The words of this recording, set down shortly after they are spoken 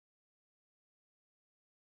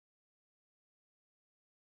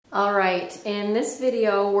All right, in this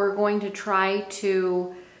video we're going to try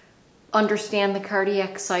to understand the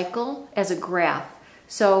cardiac cycle as a graph.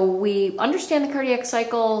 So we understand the cardiac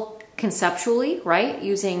cycle conceptually, right,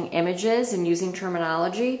 using images and using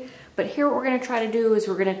terminology. But here what we're going to try to do is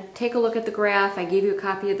we're going to take a look at the graph. I gave you a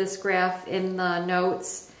copy of this graph in the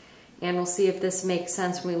notes, and we'll see if this makes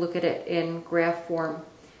sense when we look at it in graph form.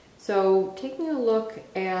 So taking a look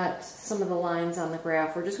at some of the lines on the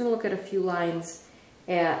graph, we're just going to look at a few lines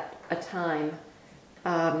at a time.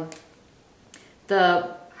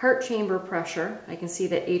 The heart chamber pressure, I can see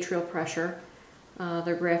that atrial pressure,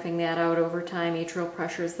 they're graphing that out over time. Atrial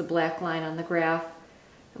pressure is the black line on the graph.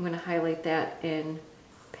 I'm going to highlight that in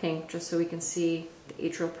pink just so we can see the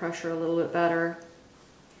atrial pressure a little bit better.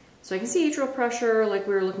 So I can see atrial pressure like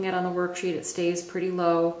we were looking at on the worksheet. It stays pretty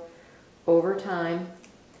low over time.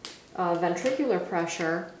 Ventricular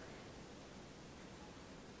pressure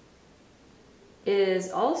is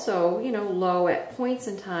also, low at points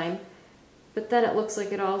in time, but then it looks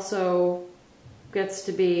like it also gets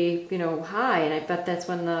to be, high, and I bet that's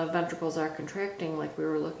when the ventricles are contracting like we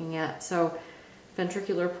were looking at. So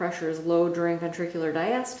ventricular pressure is low during ventricular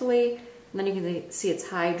diastole, and then you can see it's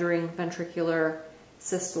high during ventricular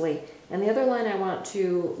systole. And the other line I want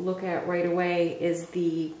to look at right away is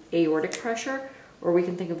the aortic pressure, or we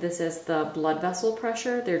can think of this as the blood vessel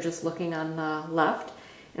pressure. They're just looking on the left.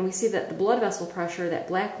 And we see that the blood vessel pressure, that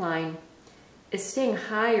black line, is staying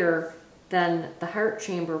higher than the heart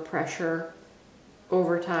chamber pressure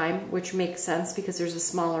over time, which makes sense because there's a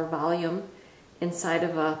smaller volume inside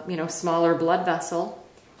of a smaller blood vessel,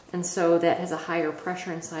 and so that has a higher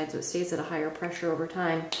pressure inside, so it stays at a higher pressure over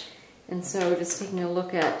time. And so just taking a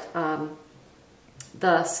look at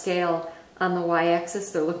the scale on the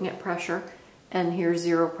y-axis, they're looking at pressure, and here's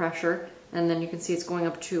zero pressure. And then you can see it's going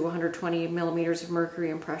up to 120 millimeters of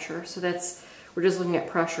mercury in pressure. So we're just looking at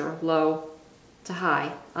pressure, low to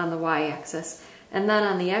high on the y-axis. And then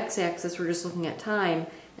on the x-axis, we're just looking at time.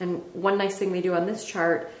 And one nice thing they do on this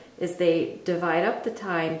chart is they divide up the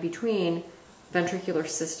time between ventricular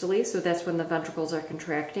systole, so that's when the ventricles are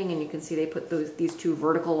contracting, and you can see they put these two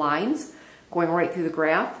vertical lines going right through the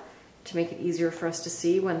graph to make it easier for us to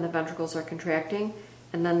see when the ventricles are contracting.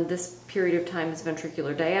 And then this period of time is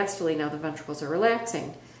ventricular diastole. Now the ventricles are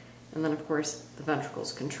relaxing. And then, of course, the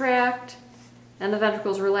ventricles contract, and the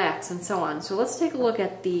ventricles relax, and so on. So let's take a look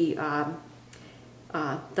at the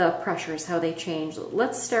pressures, how they change.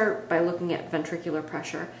 Let's start by looking at ventricular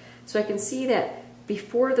pressure. So I can see that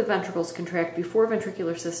before the ventricles contract, before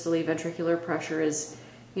ventricular systole, ventricular pressure is,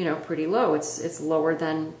 pretty low. It's lower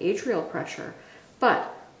than atrial pressure.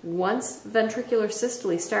 But once ventricular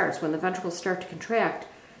systole starts, when the ventricles start to contract,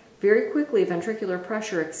 very quickly ventricular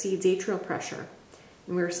pressure exceeds atrial pressure.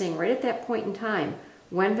 And we were saying right at that point in time,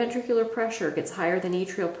 when ventricular pressure gets higher than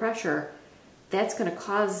atrial pressure, that's going to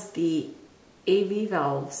cause the AV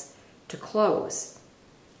valves to close.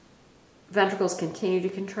 Ventricles continue to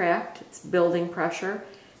contract, it's building pressure,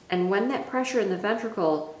 and when that pressure in the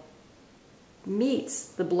ventricle meets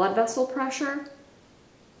the blood vessel pressure,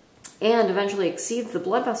 and eventually exceeds the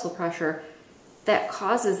blood vessel pressure, that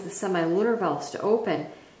causes the semilunar valves to open.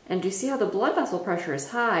 And you see how the blood vessel pressure is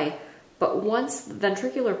high, but once the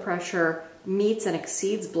ventricular pressure meets and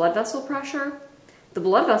exceeds blood vessel pressure, the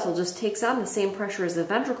blood vessel just takes on the same pressure as the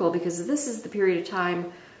ventricle, because this is the period of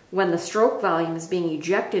time when the stroke volume is being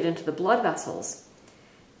ejected into the blood vessels.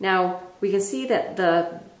 Now, we can see that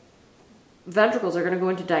the ventricles are going to go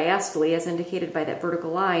into diastole, as indicated by that vertical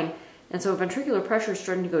line. And so ventricular pressure is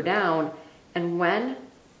starting to go down, and when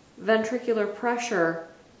ventricular pressure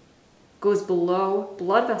goes below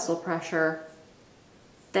blood vessel pressure,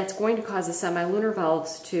 that's going to cause the semilunar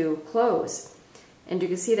valves to close. And you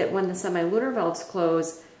can see that when the semilunar valves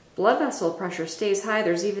close, blood vessel pressure stays high.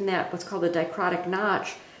 There's even what's called a dicrotic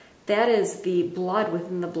notch. That is the blood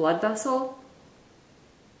within the blood vessel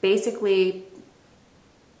basically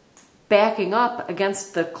backing up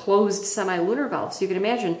against the closed semilunar valve. So you can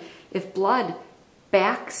imagine if blood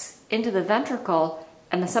backs into the ventricle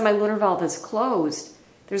and the semilunar valve is closed,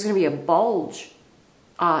 there's going to be a bulge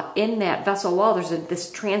in that vessel wall. There's this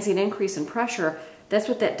transient increase in pressure. That's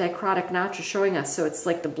what that dicrotic notch is showing us. So it's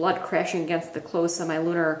like the blood crashing against the closed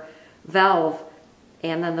semilunar valve,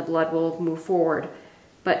 and then the blood will move forward.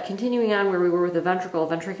 But continuing on where we were with the ventricle,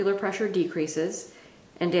 ventricular pressure decreases,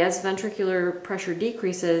 and as ventricular pressure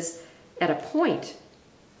decreases at a point,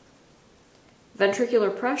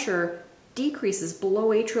 ventricular pressure decreases below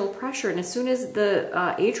atrial pressure, and as soon as the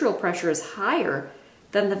atrial pressure is higher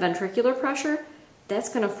than the ventricular pressure, that's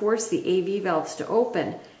going to force the AV valves to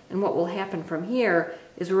open. And what will happen from here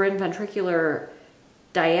is we're in ventricular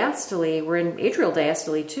diastole, we're in atrial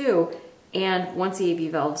diastole too, and once the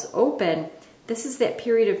AV valves open, this is that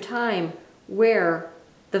period of time where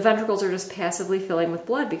the ventricles are just passively filling with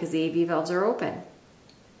blood because the AV valves are open.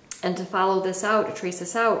 And to follow this out, to trace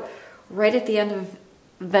this out, right at the end of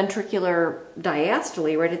ventricular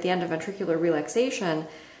diastole, right at the end of ventricular relaxation,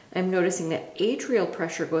 I'm noticing that atrial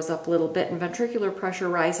pressure goes up a little bit and ventricular pressure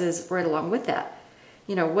rises right along with that.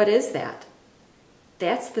 You know, what is that?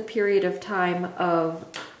 That's the period of time of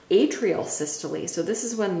atrial systole. So this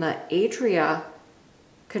is when the atria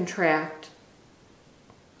contract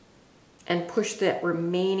and push that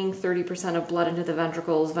remaining 30% of blood into the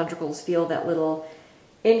ventricles. Ventricles feel that little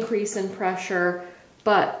increase in pressure,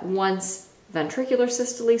 but once ventricular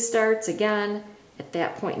systole starts again, at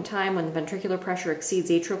that point in time when the ventricular pressure exceeds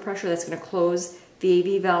atrial pressure, that's going to close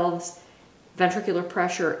the AV valves. Ventricular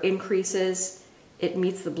pressure increases, it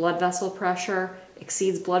meets the blood vessel pressure,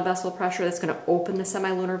 exceeds blood vessel pressure, that's going to open the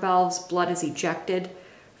semilunar valves, blood is ejected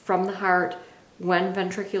from the heart. When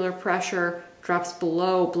ventricular pressure drops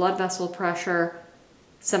below blood vessel pressure,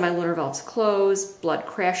 semilunar valves close, blood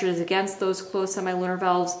crashes against those closed semilunar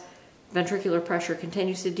valves, ventricular pressure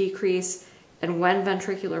continues to decrease, and when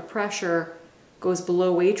ventricular pressure goes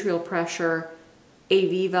below atrial pressure,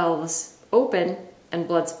 AV valves open and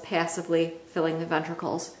blood's passively filling the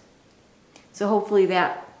ventricles. So hopefully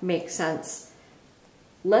that makes sense.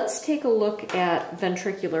 Let's take a look at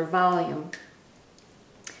ventricular volume.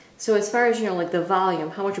 So as far as, you know, like the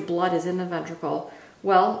volume, how much blood is in the ventricle?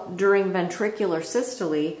 Well, during ventricular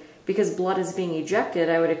systole, because blood is being ejected,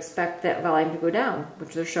 I would expect that volume to go down,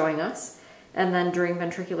 which they're showing us. And then during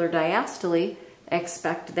ventricular diastole, I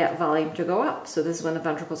expect that volume to go up. So this is when the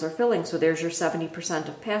ventricles are filling. So there's your 70%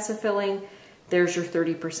 of passive filling, there's your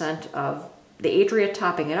 30% of the atria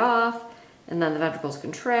topping it off, and then the ventricles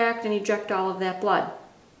contract and eject all of that blood.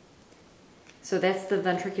 So that's the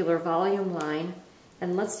ventricular volume line.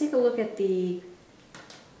 And let's take a look at the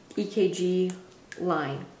EKG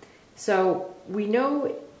line. So we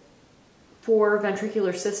know for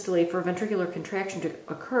ventricular systole, for ventricular contraction to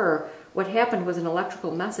occur, what happened was an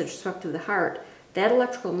electrical message swept through the heart. That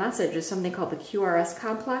electrical message is something called the Qrs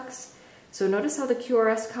Complex. So notice how the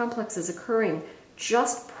Qrs Complex is occurring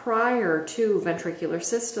just prior to ventricular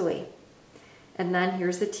systole. And then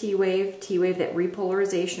here's the T wave, that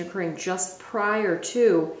repolarization occurring just prior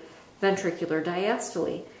to ventricular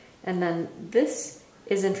diastole. And then this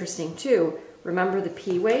is interesting too. Remember the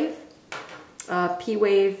P wave? P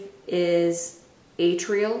wave is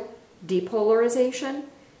atrial depolarization.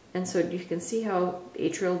 And so you can see how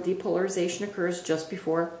atrial depolarization occurs just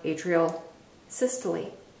before atrial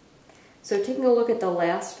systole. So taking a look at the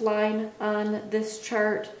last line on this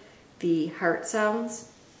chart, the heart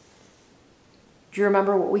sounds. Do you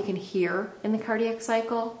remember what we can hear in the cardiac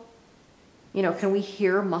cycle? You know, can we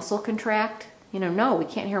hear muscle contract? You know, no, we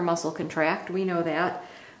can't hear muscle contract. We know that.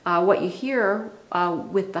 What you hear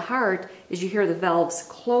with the heart is you hear the valves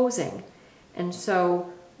closing. And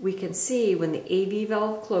so we can see when the AV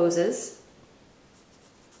valve closes,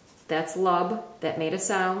 that's lub, that made a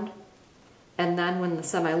sound. And then when the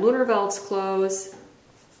semilunar valves close,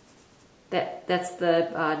 that's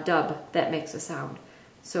the dub, that makes a sound.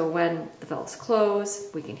 So when the valves close,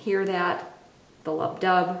 we can hear that, the lub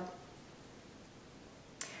dub.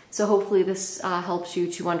 So hopefully this helps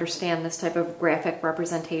you to understand this type of graphic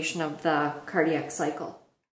representation of the cardiac cycle.